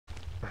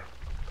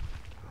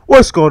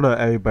What's going on,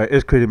 everybody?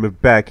 It's Creative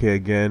Myth back here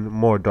again.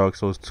 More Dark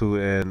Souls 2,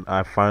 and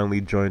I finally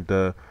joined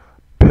the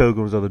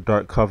Pilgrims of the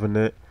Dark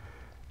Covenant.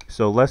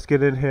 So let's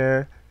get in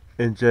here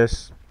and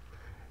just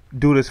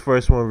do this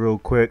first one real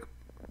quick.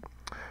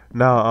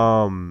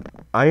 Now,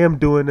 I am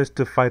doing this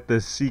to fight the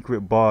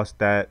secret boss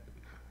that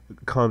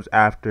comes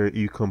after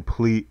you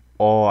complete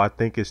all, I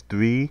think it's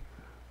 3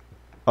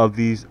 of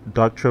these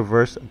Dark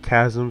Traverse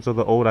Chasms of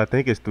the Old. I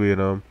think it's 3 of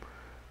them.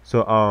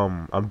 So,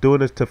 I'm doing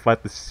this to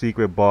fight the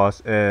secret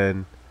boss,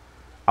 and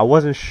I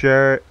wasn't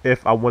sure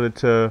if I wanted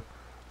to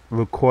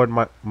record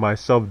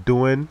myself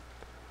doing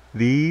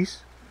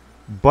these,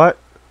 but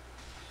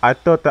I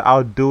thought that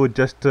I'll do it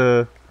just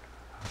to,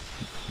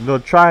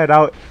 try it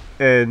out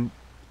and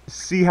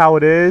see how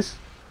it is.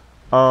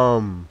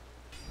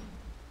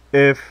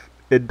 If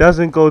it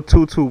doesn't go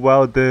too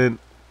well, then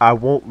I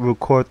won't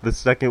record the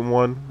second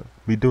one.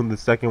 Be doing the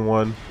second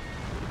one,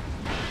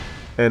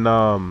 and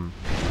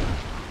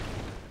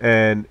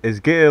it's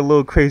getting a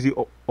little crazy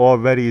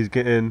already. It's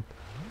getting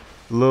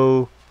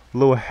little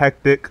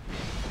hectic.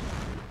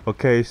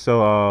 Okay,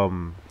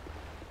 so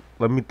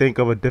let me think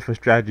of a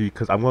different strategy,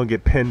 because I'm gonna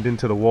get pinned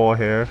into the wall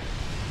here.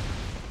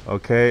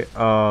 Okay,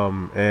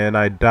 and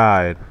I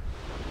died,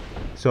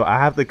 so I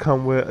have to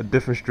come with a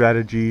different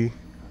strategy,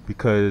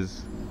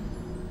 because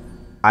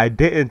I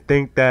didn't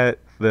think that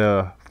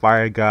the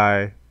fire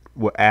guy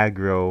would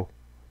aggro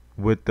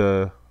with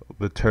the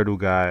turtle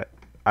guy.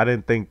 I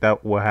didn't think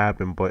that would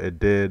happen, but it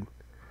did.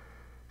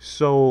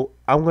 So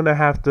I'm gonna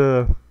have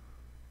to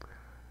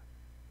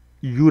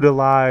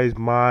utilize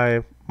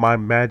my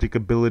magic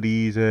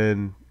abilities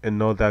and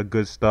all that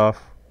good stuff.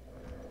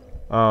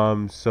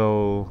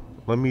 So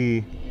let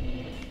me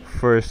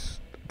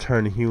first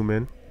turn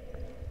human,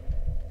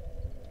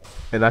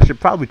 and I should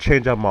probably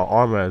change out my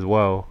armor as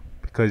well,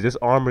 because this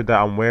armor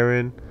that I'm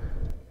wearing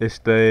is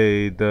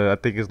the I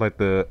think it's like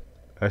the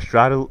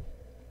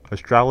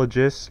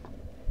astrologist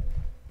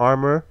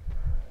armor.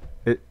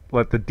 It,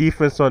 like, the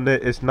defense on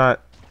it is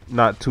not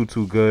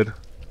too good.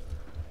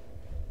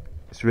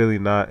 It's really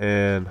not.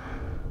 And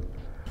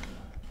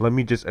let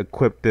me just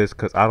equip this,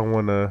 because I don't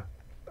wanna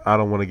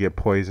get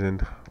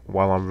poisoned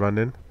while I'm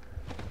running.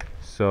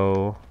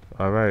 So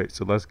alright,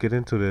 so let's get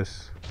into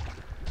this.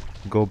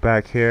 Go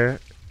back here.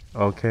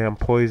 Okay, I'm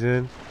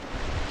poisoned.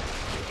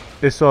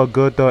 It's all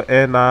good though,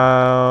 and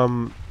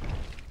I'm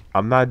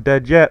not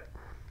dead yet.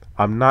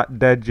 I'm not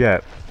dead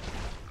yet.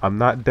 I'm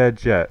not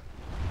dead yet.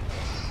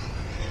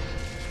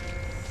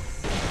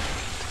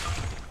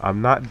 I'm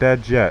not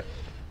dead yet.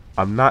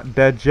 I'm not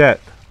dead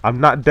yet. I'm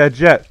not dead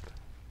yet.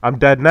 I'm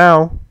dead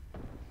now.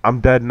 I'm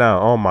dead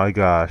now. Oh my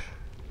gosh.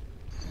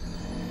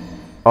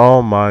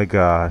 Oh my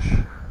gosh.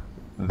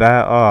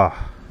 That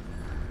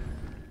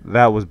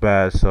was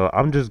bad. So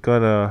I'm just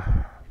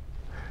gonna,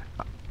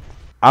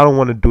 I don't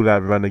want to do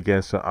that run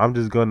again, so I'm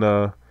just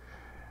gonna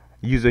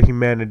use a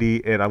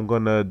humanity, and I'm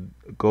gonna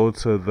go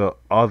to the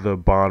other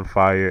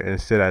bonfire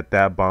and sit at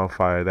that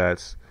bonfire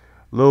that's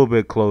a little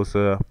bit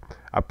closer.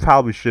 I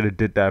probably should have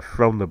did that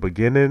from the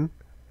beginning,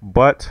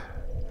 but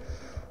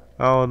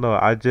I don't know.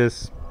 I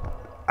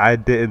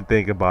didn't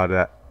think about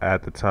it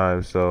at the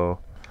time. So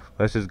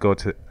let's just go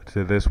to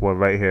this one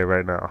right here,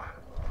 right now.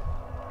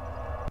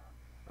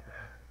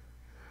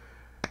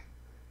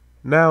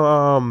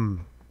 Now,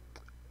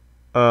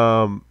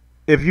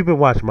 if you've been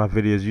watching my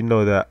videos, you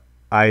know that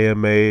I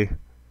am a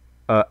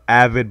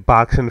avid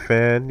boxing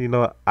fan. You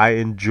know, I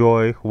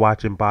enjoy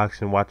watching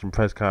boxing, watching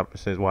press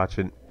conferences,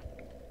 watching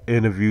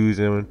interviews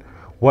and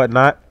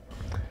whatnot.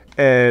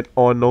 And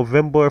on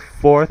November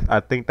 4th, I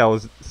think that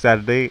was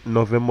Saturday,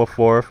 November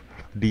 4th,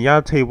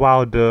 Deontay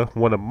Wilder,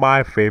 one of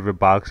my favorite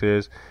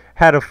boxers,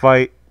 had a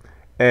fight,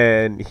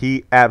 and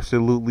he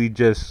absolutely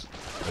just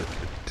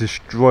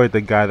destroyed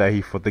the guy that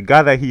he fought. The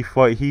guy that he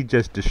fought, he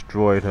just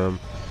destroyed him.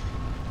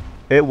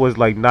 It was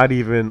like not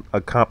even a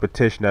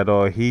competition at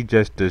all. He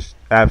just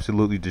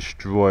absolutely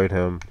destroyed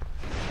him.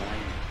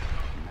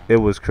 It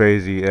was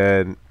crazy,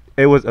 and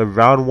it was a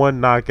round 1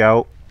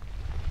 knockout,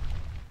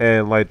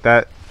 and like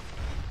that,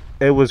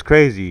 it was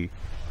crazy.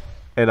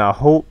 And I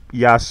hope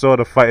y'all saw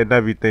the fight and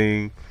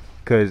everything,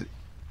 because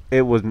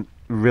it was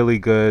really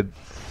good.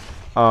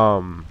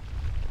 And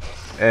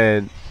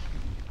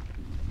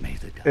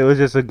it was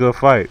just a good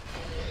fight.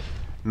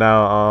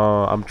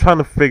 Now, I'm trying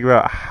to figure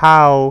out,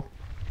 how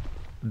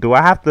do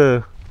I have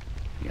to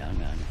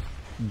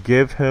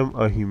give him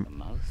a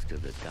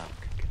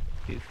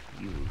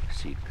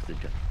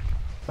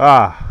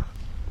I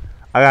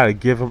gotta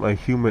give him a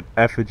human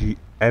effigy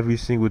every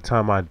single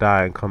time I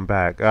die and come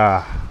back.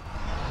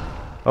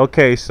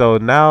 Okay, so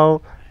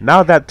now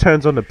that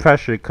turns on the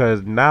pressure,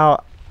 because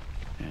now,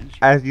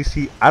 as you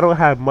see, I don't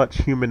have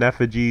much human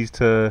effigies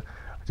to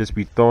just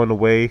be thrown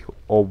away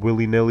or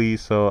willy-nilly.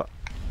 So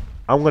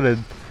I'm gonna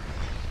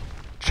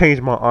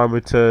change my armor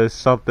to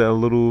something a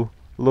little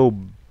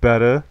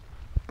better.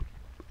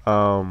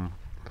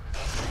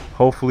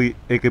 Hopefully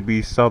it could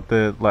be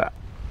something like,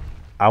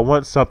 I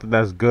want something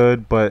that's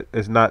good, but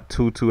it's not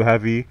too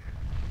heavy.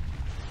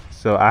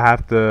 So I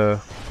have to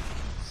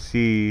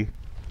see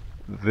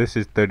This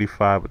is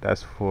 35, but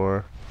that's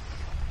 4.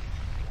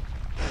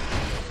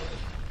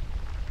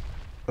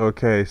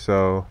 Okay,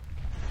 so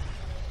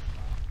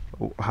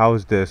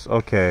how's this?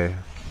 Okay,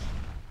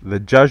 the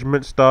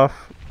judgment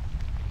stuff.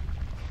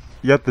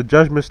 Yep, the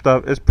judgment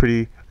stuff is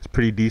pretty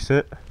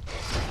decent.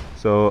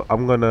 So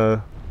I'm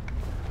gonna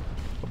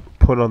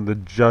put on the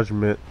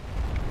judgment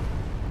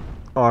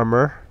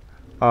armor.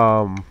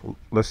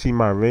 Let's see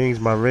my rings.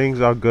 My rings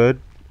are good.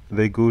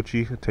 They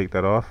Gucci. Take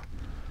that off.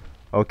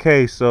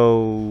 Okay,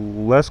 so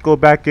let's go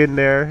back in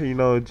there. You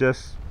know,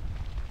 just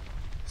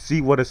see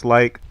what it's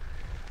like.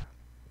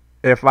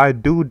 If I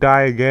do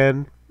die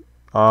again,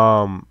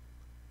 um,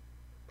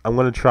 I'm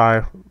gonna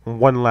try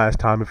one last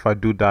time. If I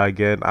do die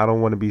again, I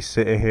don't want to be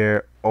sitting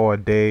here all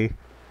day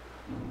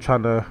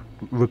trying to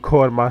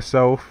record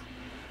myself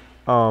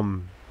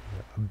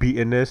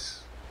beating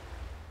this.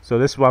 So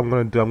this is what I'm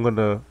gonna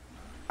do.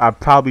 I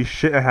probably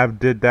shouldn't have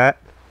did that,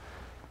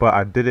 but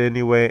I did it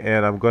anyway,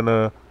 and I'm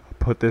gonna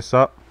put this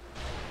up.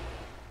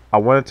 I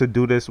wanted to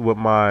do this with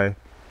my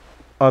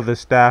other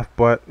staff,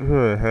 but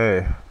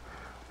hey,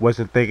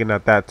 wasn't thinking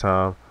at that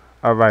time.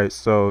 All right,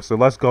 so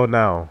let's go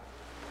now.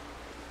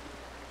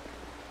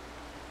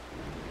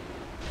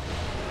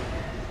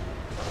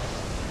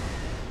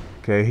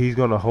 Okay, he's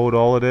gonna hold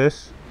all of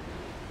this.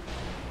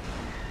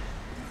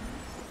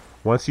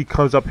 Once he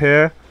comes up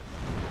here,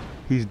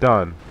 he's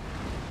done.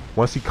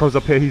 Once he comes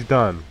up here, he's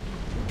done.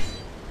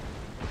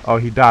 Oh,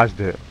 he dodged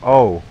it.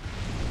 Oh,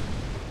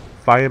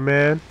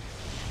 fireman.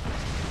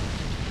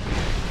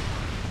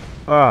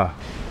 Ah,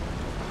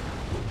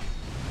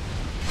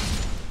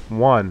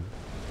 1.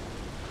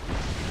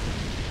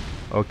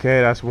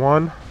 Okay, that's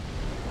 1.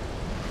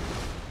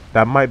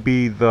 That might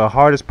be the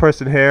hardest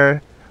person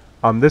here.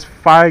 This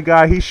fire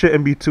guy, he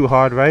shouldn't be too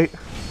hard, right?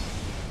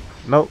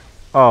 Nope.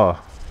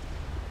 Oh.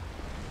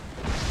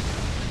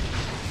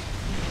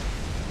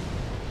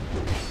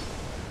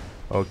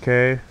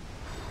 Okay.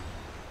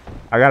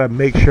 I gotta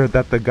make sure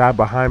that the guy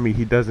behind me,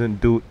 he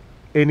doesn't do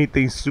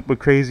anything super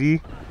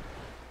crazy.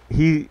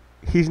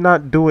 He's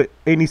not doing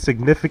any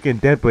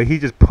significant damage, but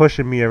he's just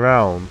pushing me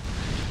around.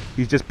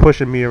 He's just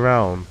pushing me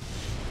around.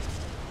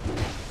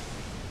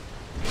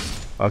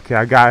 Okay,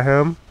 I got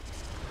him.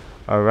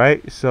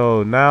 Alright,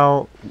 so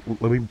now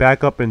let me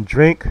back up and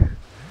drink.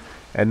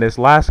 And this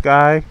last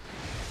guy,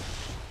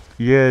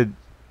 you're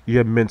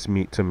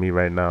mincemeat to me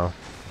right now.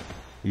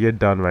 You're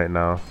done right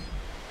now.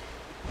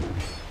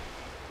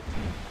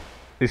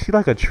 Is he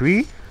like a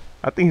tree?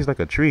 I think he's like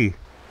a tree.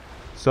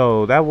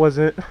 So that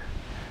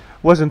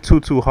wasn't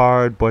too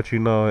hard, but you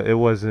know, it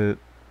wasn't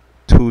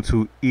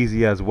too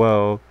easy as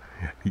well.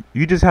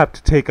 You just have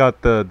to take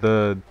out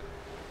the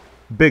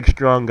big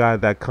strong guy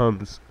that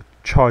comes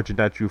charging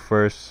at you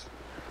first.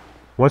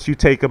 Once you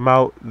take him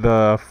out,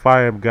 the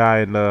fire guy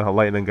and the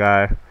lightning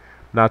guy,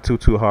 not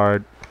too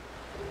hard.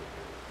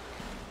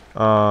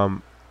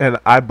 And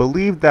I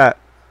believe that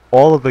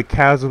all of the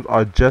chasms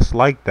are just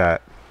like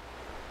that.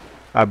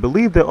 I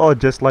believe they're all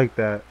just like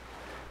that,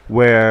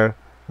 where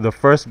the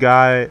first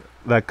guy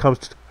that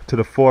comes to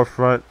the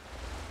forefront.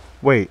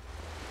 Wait,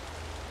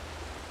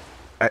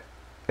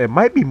 it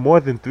might be more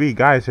than 3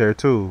 guys here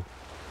too.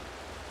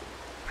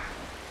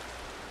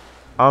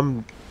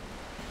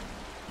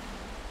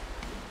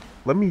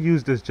 Let me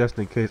use this just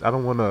in case. I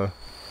don't want to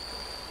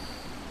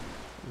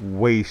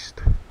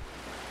waste.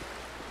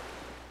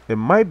 It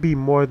might be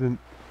more than.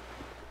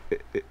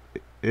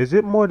 Is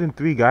it more than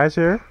 3 guys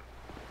here?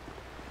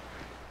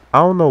 I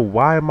don't know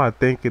why am I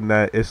thinking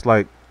that it's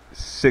like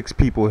 6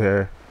 people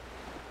here.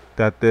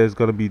 That there's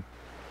gonna be.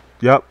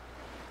 Yup,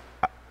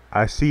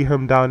 I see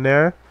him down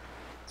there.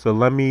 So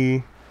let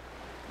me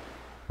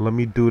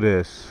do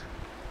this.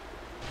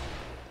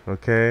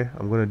 Okay,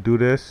 I'm gonna do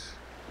this.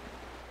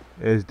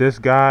 Is this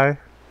guy?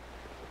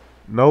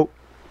 Nope.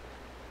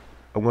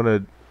 I'm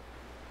gonna.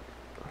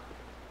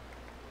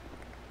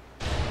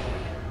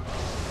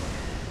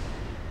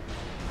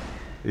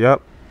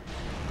 Yep.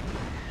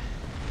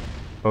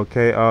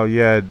 Okay. Oh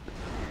yeah.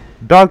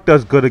 Dark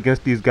does good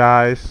against these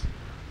guys.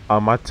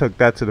 I took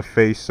that to the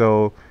face.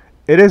 So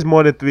it is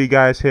more than 3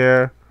 guys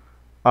here.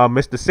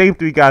 It's the same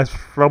 3 guys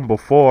from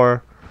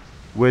before,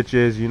 which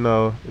is, you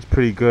know, it's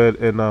pretty good.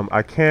 And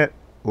I can't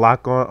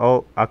lock on.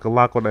 Oh, I can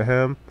lock onto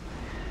him.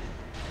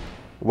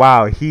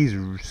 Wow, he's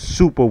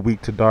super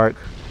weak to dark.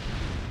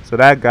 So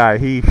that guy,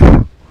 he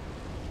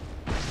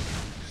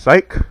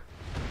psych,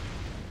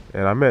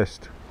 and I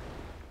missed.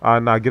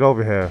 Nah, get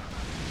over here.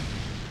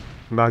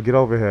 Nah, get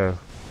over here.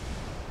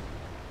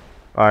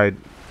 Alright.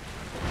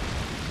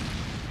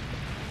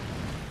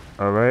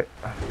 Alright.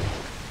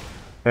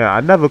 Yeah, I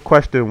never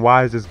questioned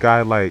why is this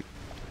guy like,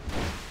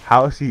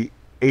 how is he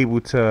able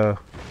to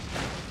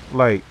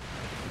like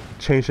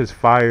change his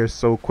fire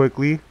so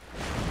quickly?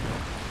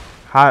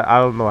 I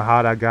don't know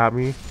how that got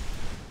me,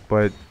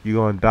 but you're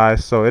gonna die.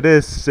 So it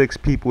is 6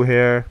 people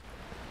here.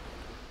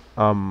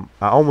 I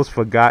almost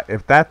forgot.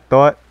 If that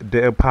thought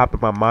didn't pop in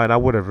my mind, I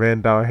would have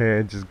ran down here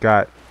and just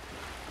got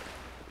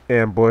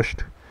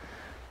ambushed.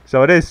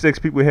 So it is 6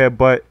 people here,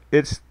 but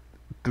it's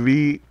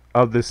 3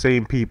 of the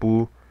same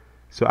people.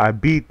 So I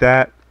beat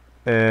that,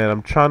 and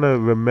I'm trying to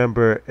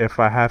remember if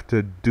I have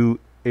to do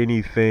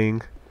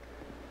anything,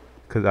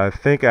 because I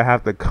think I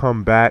have to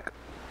come back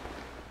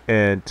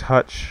and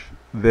touch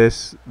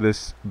this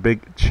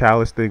big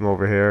chalice thing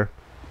over here.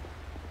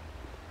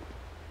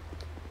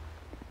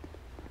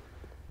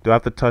 Do I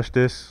have to touch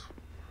this?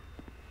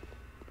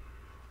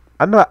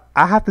 I know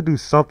I have to do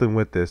something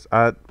with this.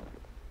 I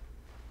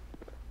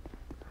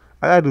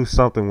gotta do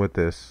something with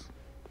this.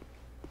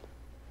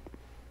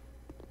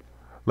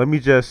 Let me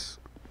just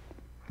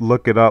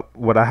look it up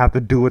what I have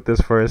to do with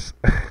this first.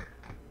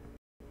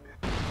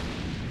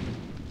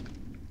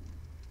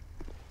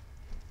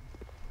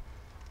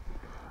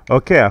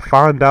 Okay, I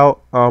found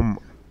out.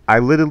 I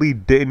literally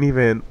didn't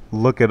even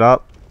look it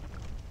up.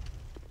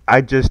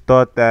 I just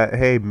thought that,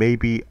 hey,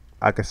 maybe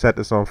I could set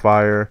this on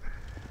fire.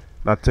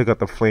 And I took out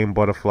the flame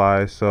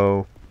butterfly,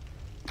 so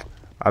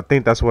I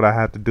think that's what I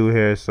have to do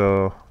here.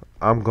 So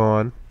I'm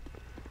gone.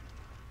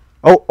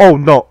 Oh, oh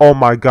no, oh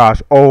my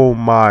gosh, oh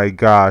my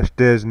gosh.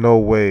 There's no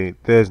way.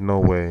 There's no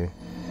way.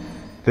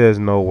 There's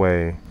no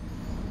way.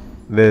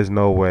 There's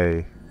no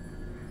way.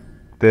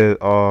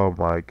 Oh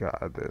my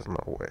god, there's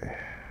no way.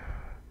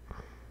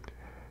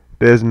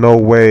 There's no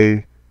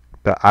way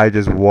that I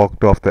just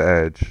walked off the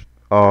edge.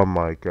 Oh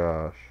my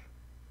gosh.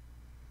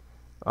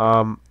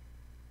 Um,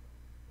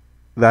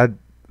 that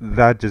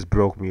that just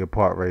broke me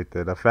apart right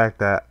there. The fact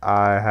that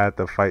I had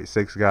to fight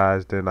 6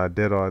 guys, then I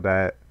did all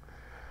that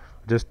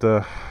just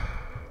to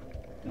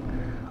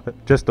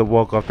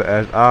walk off the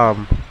edge.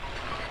 I'm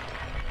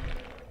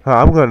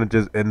gonna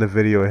just end the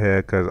video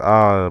here, cause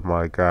oh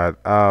my god.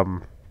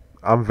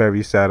 I'm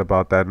very sad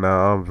about that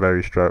now. I'm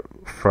very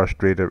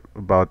frustrated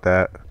about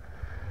that.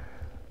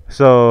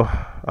 So,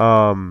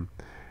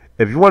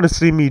 if you want to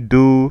see me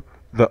do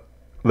the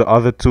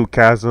other 2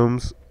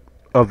 chasms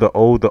of the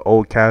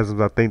old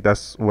chasms, I think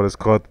that's what it's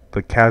called,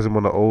 the chasm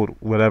on the old,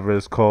 whatever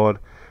it's called.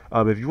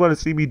 If you want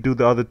to see me do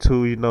the other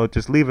 2,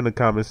 just leave in the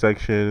comment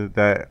section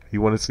that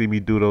you want to see me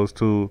do those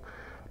 2.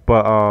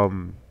 But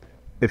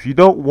if you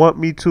don't want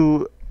me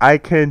to, I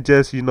can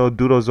just do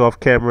those off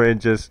camera and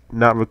just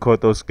not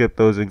record those, skip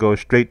those, and go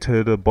straight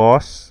to the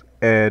boss.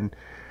 And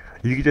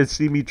you can just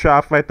see me try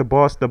to fight the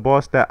boss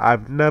that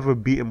I've never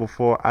beaten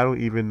before. I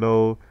don't even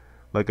know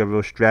like a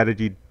real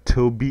strategy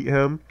to beat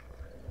him,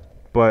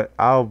 but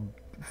I'll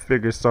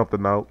figure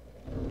something out.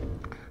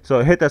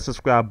 So hit that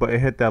subscribe button,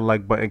 hit that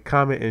like button,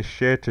 comment and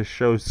share to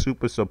show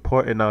super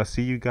support, and I'll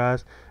see you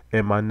guys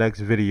in my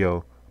next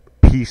video.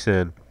 Peace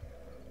in.